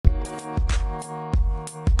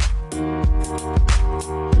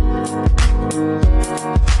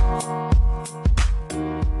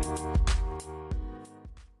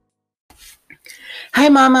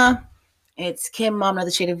Mama. It's Kim, Mama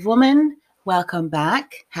the Shade of Woman. Welcome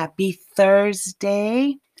back. Happy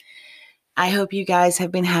Thursday. I hope you guys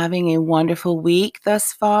have been having a wonderful week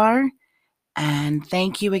thus far. And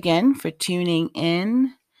thank you again for tuning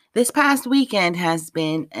in. This past weekend has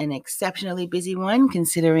been an exceptionally busy one,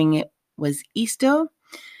 considering it was Easter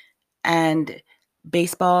and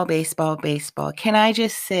baseball. Can I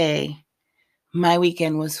just say, my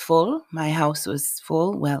weekend was full. My house was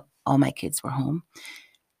full. Well, all my kids were home.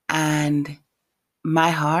 And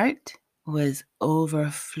my heart was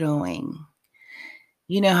overflowing.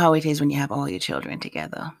 You know how it is when you have all your children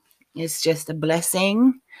together. It's just a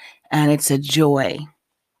blessing and it's a joy.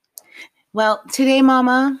 Well, today,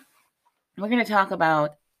 Mama, we're going to talk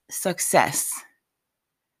about success.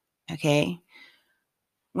 Okay?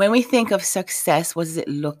 When we think of success, what does it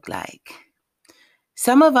look like?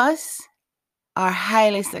 Some of us are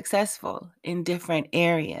highly successful in different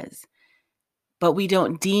areas, but we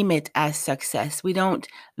don't deem it as success. We don't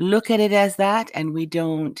look at it as that, and we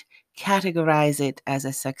don't categorize it as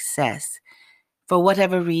a success for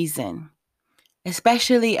whatever reason,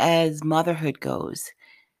 especially as motherhood goes.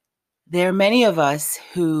 There are many of us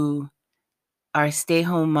who are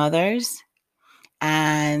stay-home mothers,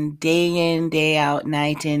 and day in, day out,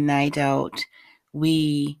 night in, night out,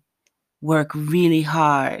 we work really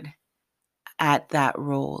hard at that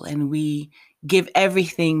role, and we give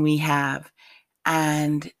everything we have,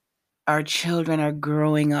 and our children are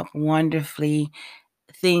growing up wonderfully.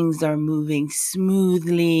 Things are moving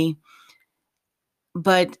smoothly.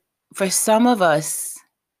 But for some of us,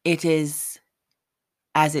 it is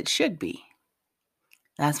as it should be.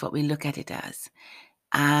 That's what we look at it as.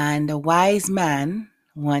 And a wise man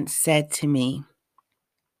once said to me,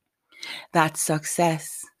 "That's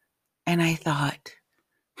success." And I thought,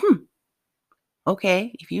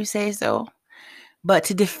 okay, if you say so. But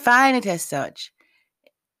to define it as such,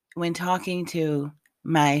 when talking to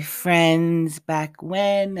my friends back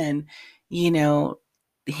when and,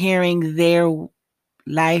 hearing their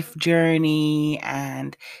life journey,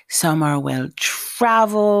 and some are well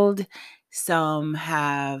traveled, some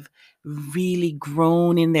have really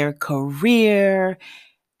grown in their career,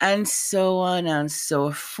 and so on and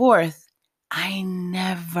so forth. I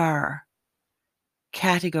never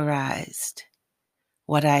categorized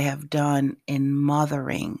what I have done in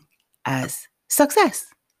mothering as success.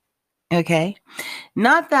 Okay?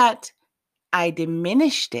 Not that I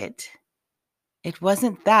diminished it. It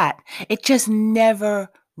wasn't that. It just never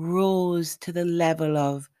rose to the level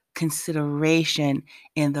of consideration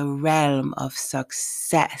in the realm of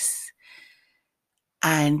success.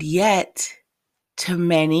 And yet, to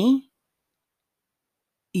many,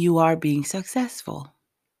 you are being successful.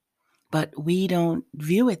 But we don't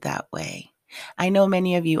view it that way. I know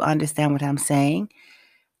many of you understand what I'm saying.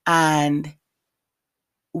 And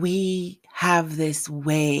we have this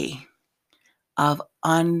way of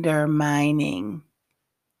undermining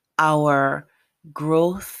our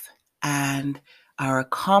growth and our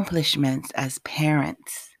accomplishments as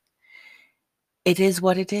parents. It is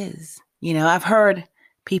what it is. I've heard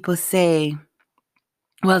people say,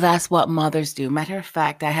 well, that's what mothers do. Matter of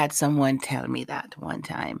fact, I had someone tell me that one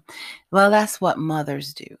time. Well, that's what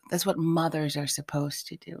mothers do. That's what mothers are supposed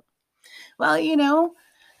to do. Well, I'm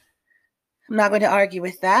not going to argue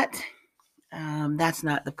with that. That's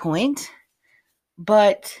not the point.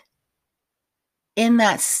 But in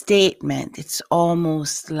that statement, it's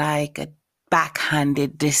almost like a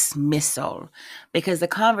backhanded dismissal, because the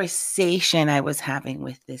conversation I was having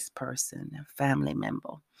with this person, a family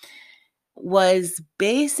member, was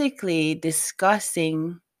basically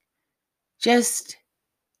discussing just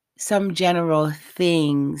some general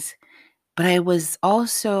things, but I was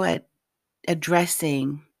also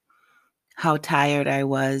addressing how tired I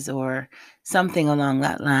was or something along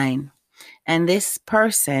that line. And this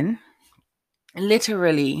person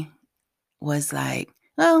literally was like,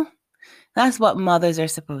 well, that's what mothers are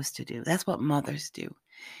supposed to do. That's what mothers do.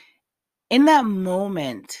 In that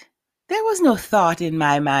moment, there was no thought in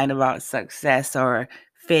my mind about success or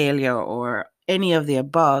failure or any of the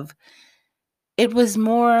above. It was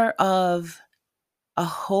more of a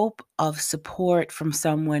hope of support from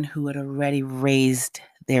someone who had already raised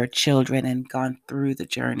their children and gone through the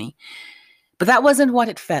journey. But that wasn't what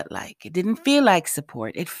it felt like. It didn't feel like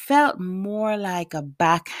support. It felt more like a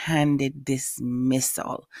backhanded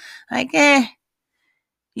dismissal. Like,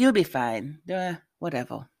 you'll be fine.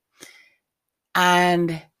 Whatever.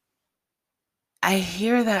 And I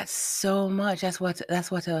hear that so much. That's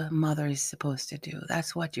what a mother is supposed to do.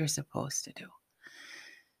 That's what you're supposed to do.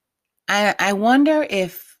 And I wonder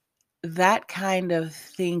if that kind of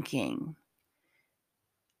thinking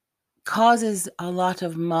causes a lot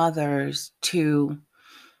of mothers to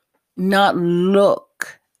not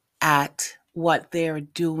look at what they're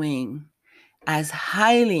doing as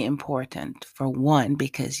highly important, for one,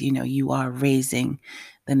 because, you are raising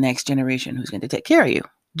the next generation who's going to take care of you.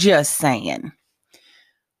 Just saying.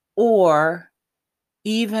 Or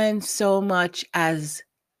even so much as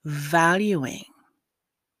valuing,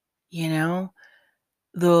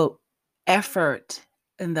 the effort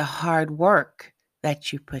and the hard work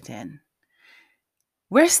that you put in.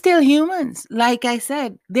 We're still humans. Like I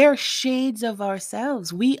said, they're shades of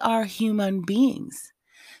ourselves. We are human beings.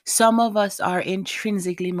 Some of us are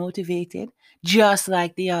intrinsically motivated, just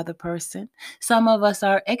like the other person. Some of us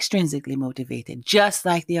are extrinsically motivated, just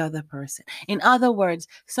like the other person. In other words,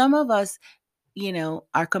 some of us,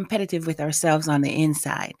 are competitive with ourselves on the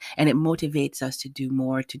inside, and it motivates us to do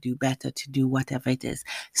more, to do better, to do whatever it is.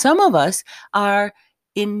 Some of us are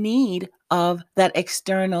in need of that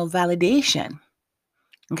external validation.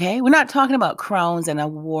 Okay, we're not talking about crowns and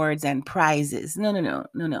awards and prizes. No.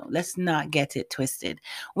 Let's not get it twisted.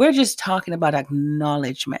 We're just talking about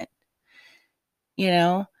acknowledgement, you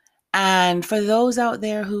know? And for those out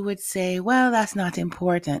there who would say, well, that's not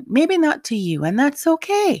important, maybe not to you, and that's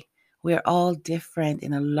okay. We're all different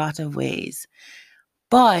in a lot of ways.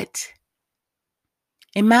 But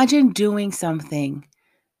imagine doing something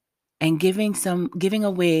and giving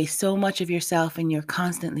away so much of yourself, and you're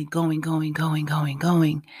constantly going.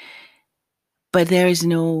 But there is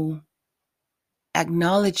no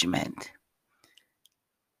acknowledgement.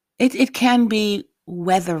 It can be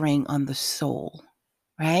weathering on the soul,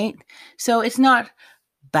 right? So it's not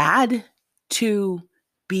bad to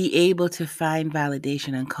be able to find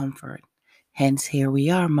validation and comfort. Hence, here we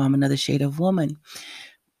are, Mom, another shade of woman.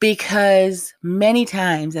 Because many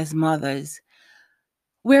times as mothers,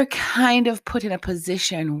 we're kind of put in a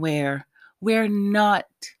position where we're not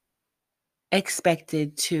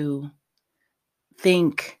expected to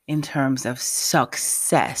think in terms of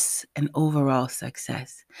success and overall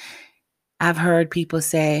success. I've heard people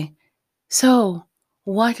say, so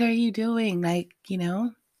what are you doing? Like,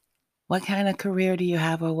 what kind of career do you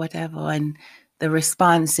have or whatever? And the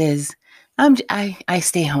response is, I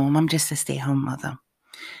stay home. I'm just a stay-home mother.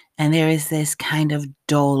 And there is this kind of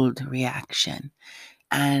dulled reaction.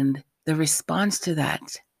 And the response to that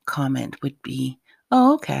comment would be,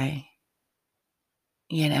 oh, okay.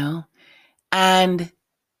 And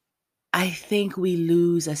I think we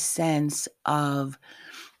lose a sense of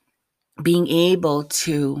being able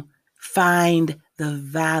to find the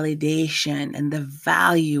validation and the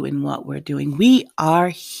value in what we're doing. We are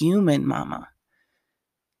human, Mama.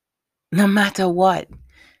 No matter what.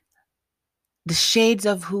 The shades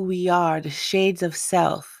of who we are, the shades of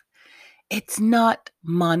self, it's not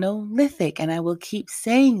monolithic. And I will keep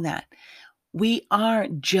saying that. We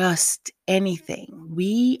aren't just anything.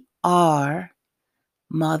 We are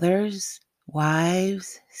mothers,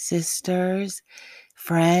 wives, sisters,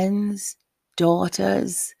 friends,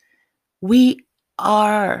 daughters. We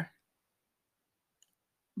are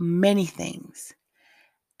many things.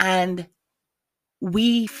 And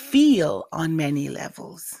we feel on many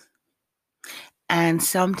levels. And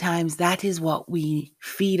sometimes that is what we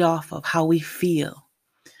feed off of, how we feel.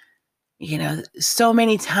 So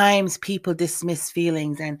many times people dismiss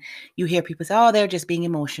feelings, and you hear people say, oh, they're just being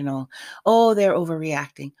emotional. Oh, they're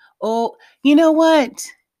overreacting. Oh, you know what?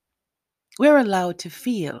 We're allowed to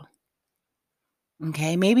feel.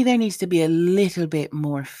 Okay, maybe there needs to be a little bit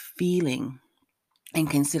more feeling and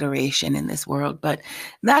consideration in this world, but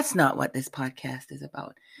that's not what this podcast is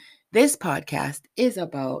about. This podcast is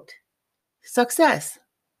about success.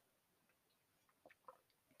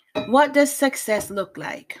 What does success look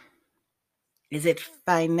like? Is it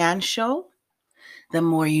financial? The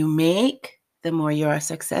more you make, the more you are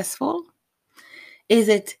successful? Is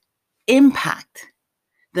it impact?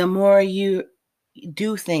 The more you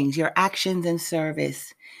do things, your actions and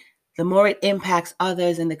service, the more it impacts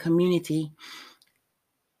others in the community,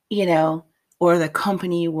 or the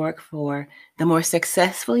company you work for, the more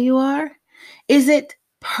successful you are? Is it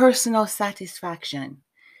personal satisfaction?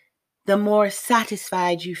 The more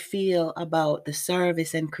satisfied you feel about the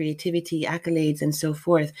service and creativity, accolades, and so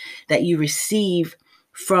forth that you receive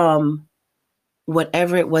from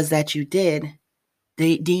whatever it was that you did,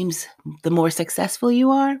 deems the more successful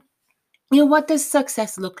you are? What does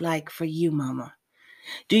success look like for you, Mama?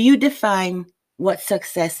 Do you define what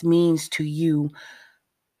success means to you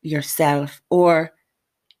yourself, or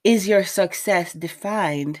is your success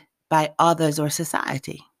defined by others or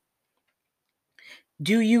society?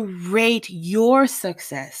 Do you rate your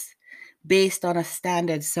success based on a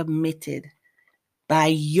standard submitted by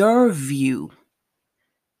your view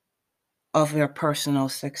of your personal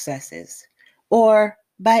successes, or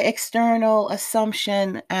by external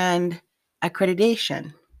assumption and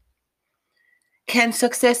accreditation? Can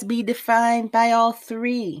success be defined by all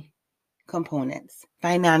three components: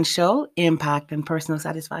 financial, impact, and personal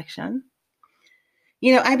satisfaction?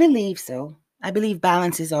 I believe so. I believe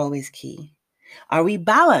balance is always key. Are we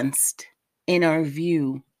balanced in our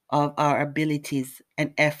view of our abilities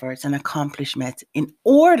and efforts and accomplishments in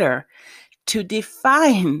order to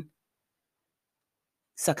define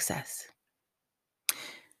success?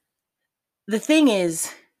 The thing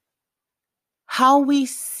is, how we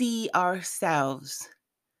see ourselves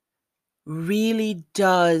really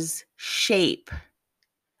does shape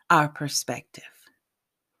our perspective.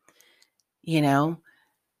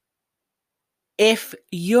 If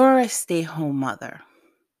you're a stay-home mother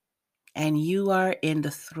and you are in the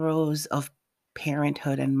throes of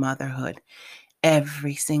parenthood and motherhood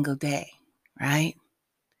every single day, right?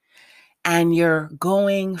 And you're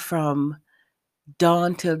going from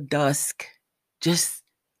dawn till dusk, just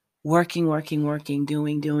working,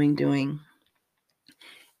 doing.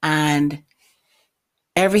 And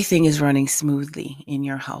everything is running smoothly in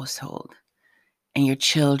your household and your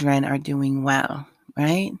children are doing well,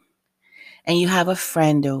 right? And you have a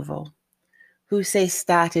friend over who, say,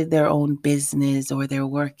 started their own business or they're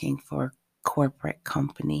working for a corporate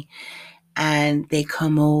company, and they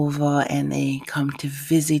come over and they come to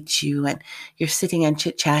visit you, and you're sitting and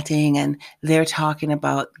chit-chatting and they're talking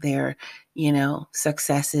about their,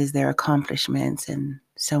 successes, their accomplishments, and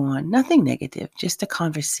so on. Nothing negative, just a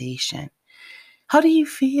conversation. How do you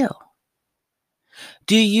feel?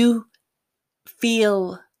 Do you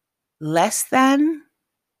feel less than?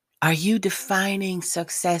 Are you defining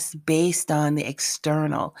success based on the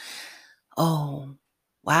external? Oh,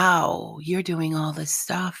 wow, you're doing all this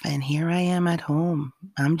stuff, and here I am at home.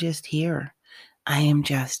 I'm just here. I am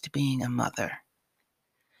just being a mother.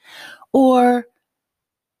 Or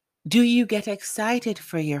do you get excited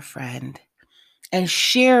for your friend and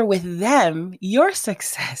share with them your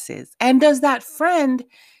successes? And does that friend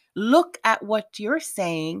look at what you're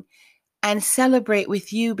saying and celebrate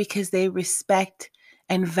with you because they respect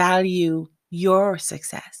and value your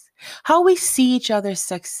success? How we see each other's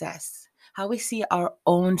success, how we see our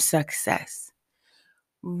own success,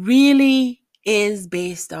 really is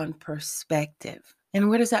based on perspective. And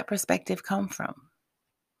where does that perspective come from?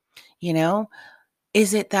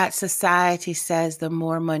 Is it that society says the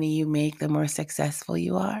more money you make, the more successful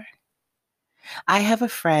you are? I have a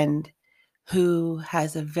friend who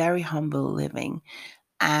has a very humble living,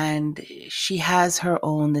 and she has her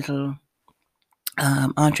own little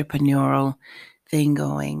entrepreneurial thing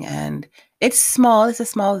going. And it's small, it's a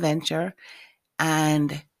small venture,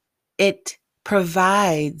 and it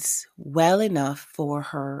provides well enough for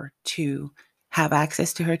her to have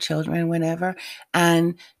access to her children whenever,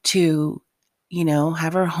 and to,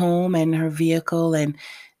 have her home and her vehicle and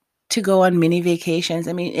to go on mini vacations.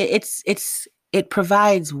 I mean, it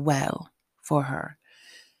provides well for her.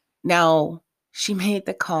 Now, she made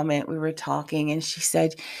the comment, we were talking, and she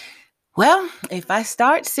said, well, if I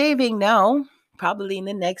start saving now, probably in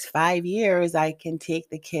the next 5 years, I can take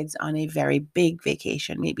the kids on a very big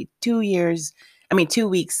vacation, maybe 2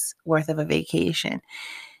 weeks worth of a vacation.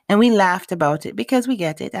 And we laughed about it because we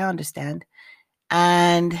get it. I understand.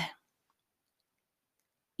 And,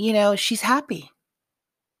 she's happy.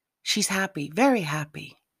 She's happy, very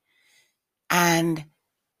happy. And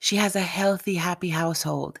she has a healthy, happy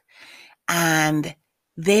household. And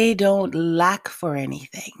they don't lack for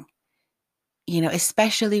anything.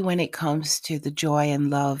 Especially when it comes to the joy and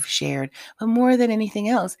love shared. But more than anything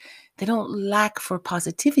else, they don't lack for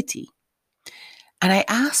positivity. And I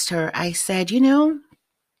asked her, I said,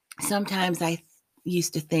 sometimes I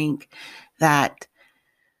used to think that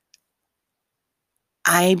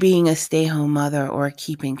I, being a stay-home mother or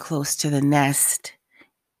keeping close to the nest,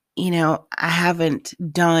 I haven't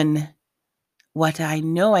done what I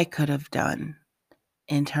know I could have done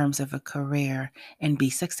in terms of a career and be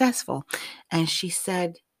successful. And she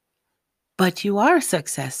said, but you are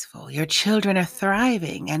successful. Your children are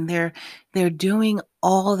thriving, and they're doing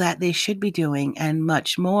all that they should be doing and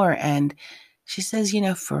much more. And she says,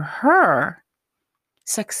 for her,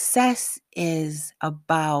 success is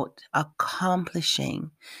about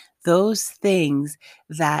accomplishing those things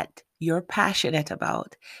that you're passionate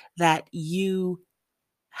about, that you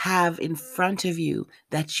have in front of you,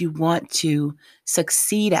 that you want to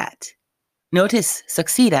succeed at. Notice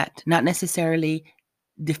succeed at, not necessarily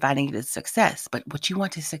defining it as success, but what you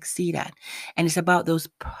want to succeed at. And it's about those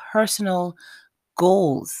personal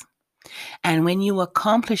goals And when you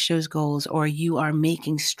accomplish those goals, or you are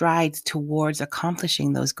making strides towards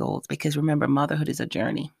accomplishing those goals, because remember, motherhood is a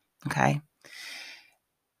journey, okay?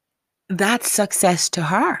 That's success to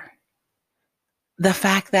her. The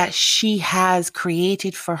fact that she has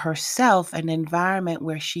created for herself an environment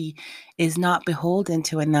where she is not beholden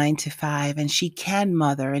to a 9 to 5, and she can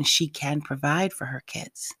mother and she can provide for her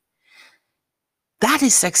kids. That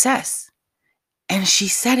is success. And she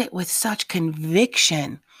said it with such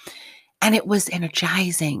conviction, and it was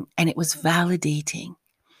energizing and it was validating.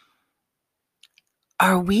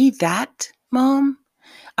 Are we that, Mom?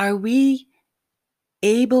 Are we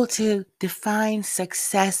able to define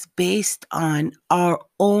success based on our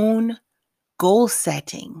own goal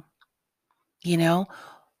setting? You know,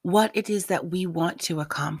 what it is that we want to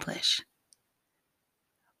accomplish?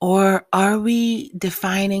 Or are we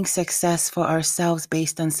defining success for ourselves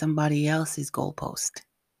based on somebody else's goalpost?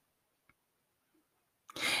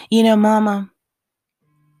 You know, Mama,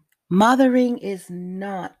 mothering is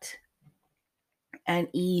not an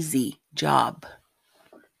easy job.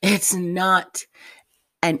 It's not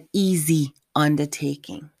an easy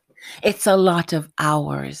undertaking. It's a lot of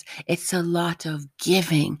hours. It's a lot of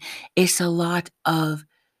giving. It's a lot of,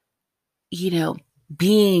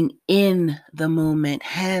 being in the moment,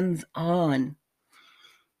 hands on.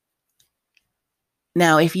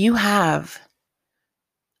 Now, if you have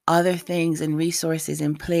other things and resources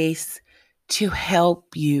in place to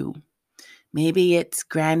help you, maybe it's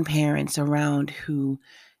grandparents around who,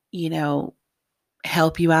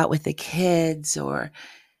 help you out with the kids, or,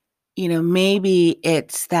 maybe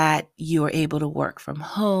it's that you're able to work from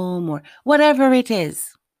home, or whatever it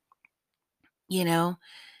is,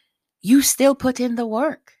 you still put in the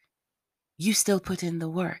work. You still put in the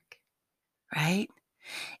work, right?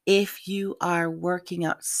 If you are working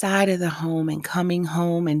outside of the home and coming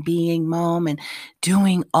home and being mom and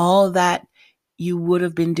doing all that you would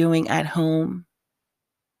have been doing at home,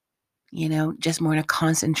 just more in a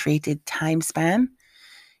concentrated time span,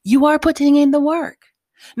 you are putting in the work.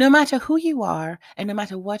 No matter who you are and no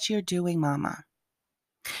matter what you're doing, Mama,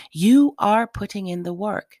 you are putting in the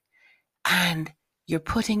work, and you're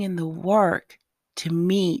putting in the work to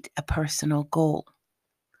meet a personal goal.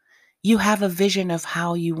 You have a vision of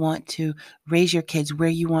how you want to raise your kids, where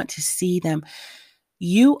you want to see them.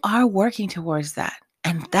 You are working towards that.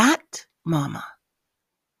 And that, Mama,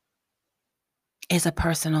 is a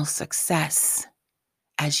personal success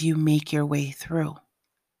as you make your way through.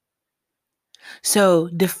 So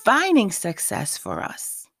defining success for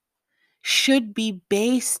us should be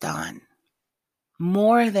based on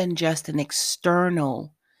more than just an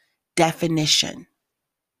external definition.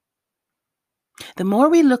 The more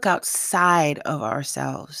we look outside of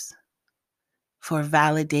ourselves for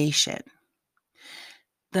validation,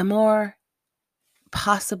 the more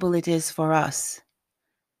possible it is for us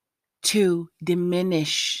to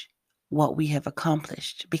diminish what we have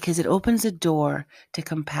accomplished, because it opens a door to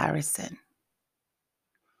comparison.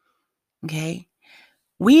 Okay?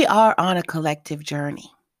 We are on a collective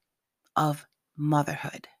journey of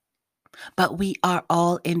motherhood, but we are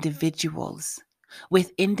all individuals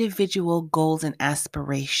with individual goals and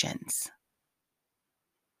aspirations.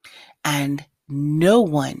 And no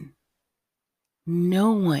one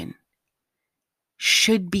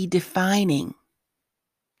should be defining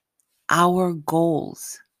our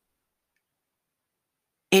goals.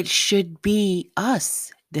 It should be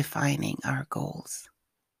us defining our goals.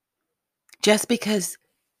 Just because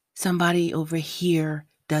somebody over here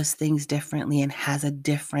does things differently and has a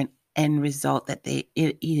different end result that they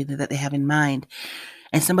have in mind,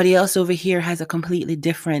 and somebody else over here has a completely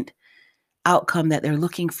different outcome that they're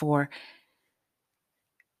looking for,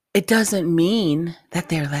 it doesn't mean that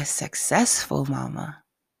they're less successful, Mama.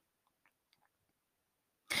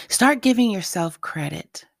 Start giving yourself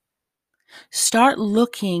credit. Start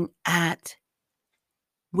looking at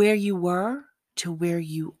where you were to where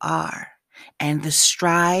you are, and the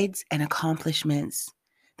strides and accomplishments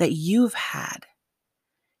that you've had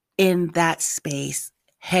in that space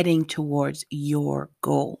heading towards your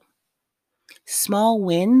goal. Small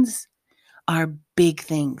wins are big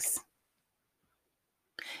things.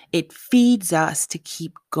 It feeds us to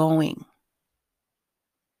keep going.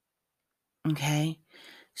 Okay?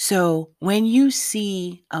 So when you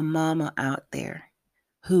see a mama out there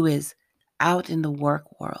who is out in the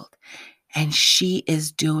work world and she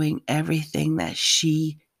is doing everything that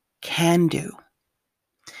she can do,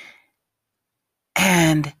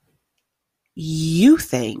 and you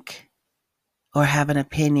think or have an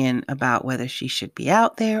opinion about whether she should be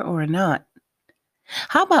out there or not,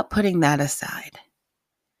 how about putting that aside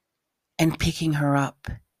and picking her up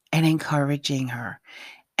and encouraging her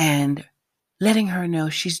and letting her know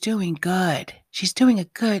she's doing good. She's doing a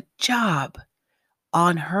good job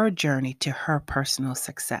on her journey to her personal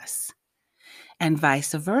success, and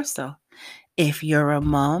vice versa. If you're a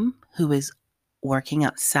mom who is working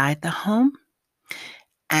outside the home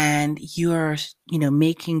and you're,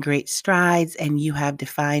 making great strides and you have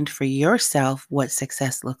defined for yourself what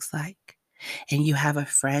success looks like, and you have a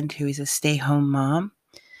friend who is a stay-home mom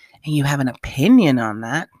and you have an opinion on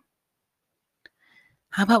that,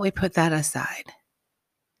 how about we put that aside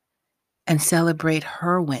and celebrate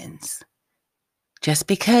her wins? Just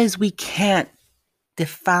because we can't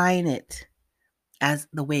define it as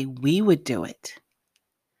the way we would do it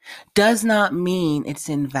does not mean it's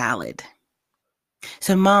invalid.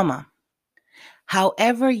 So, mama,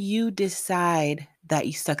 however you decide that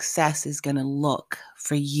your success is going to look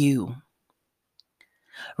for you,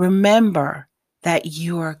 remember that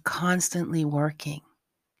you are constantly working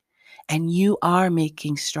and you are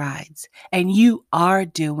making strides and you are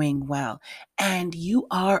doing well and you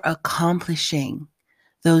are accomplishing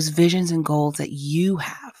those visions and goals that you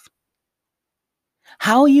have.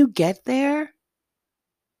 How you get there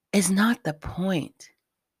is not the point.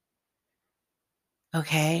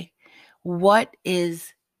 Okay? What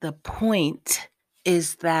is the point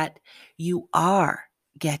is that you are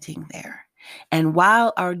getting there. And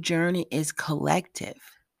while our journey is collective,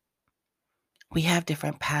 we have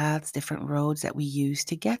different paths, different roads that we use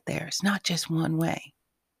to get there. It's not just one way.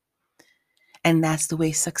 And that's the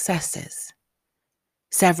way success is.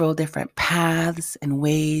 Several different paths and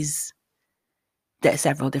ways,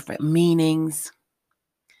 several different meanings.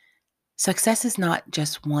 Success is not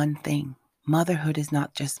just one thing. Motherhood is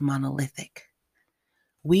not just monolithic.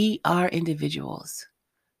 We are individuals.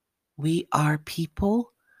 We are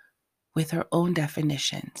people with our own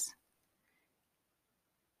definitions.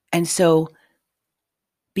 And so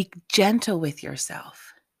be gentle with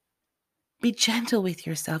yourself. Be gentle with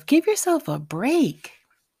yourself. Give yourself a break.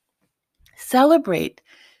 Celebrate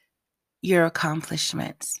your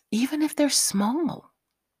accomplishments, even if they're small.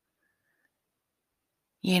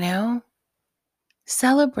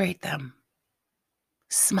 Celebrate them.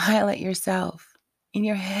 Smile at yourself in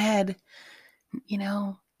your head.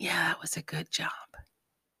 Yeah, that was a good job.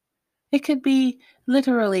 It could be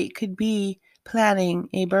planning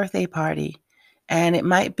a birthday party, and it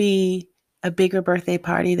might be a bigger birthday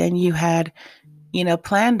party than you had,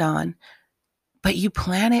 planned on, but you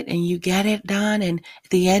plan it and you get it done. And at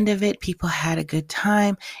the end of it, people had a good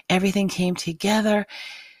time. Everything came together.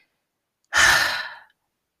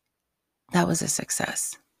 That was a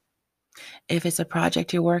success. If it's a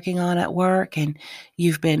project you're working on at work and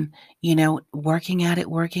you've been, working at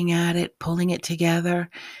it, pulling it together,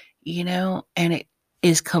 and it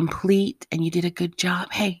is complete and you did a good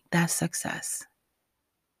job, hey, that's success.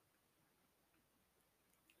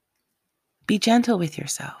 Be gentle with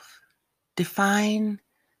yourself. Define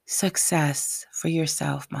success for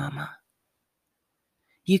yourself, mama.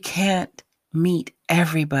 You can't meet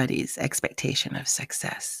everybody's expectation of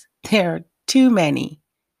success. There are too many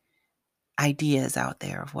ideas out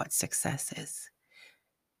there of what success is.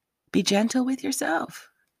 Be gentle with yourself.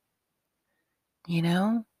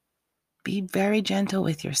 Be very gentle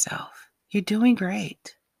with yourself. You're doing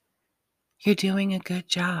great. You're doing a good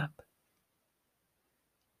job.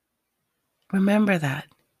 Remember that.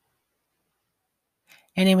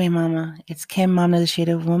 Anyway, mama, it's Kim, Mama the Shade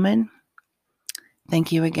of Woman.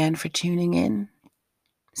 Thank you again for tuning in.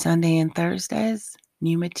 Sunday and Thursdays,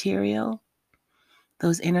 new material.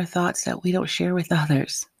 Those inner thoughts that we don't share with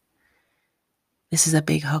others. This is a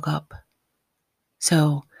big hug up.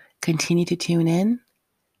 So continue to tune in,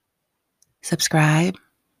 subscribe,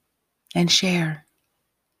 and share.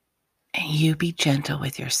 And you be gentle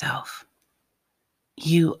with yourself.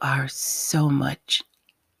 You are so much.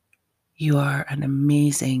 You are an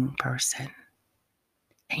amazing person.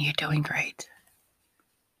 And you're doing great.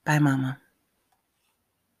 Bye, mama.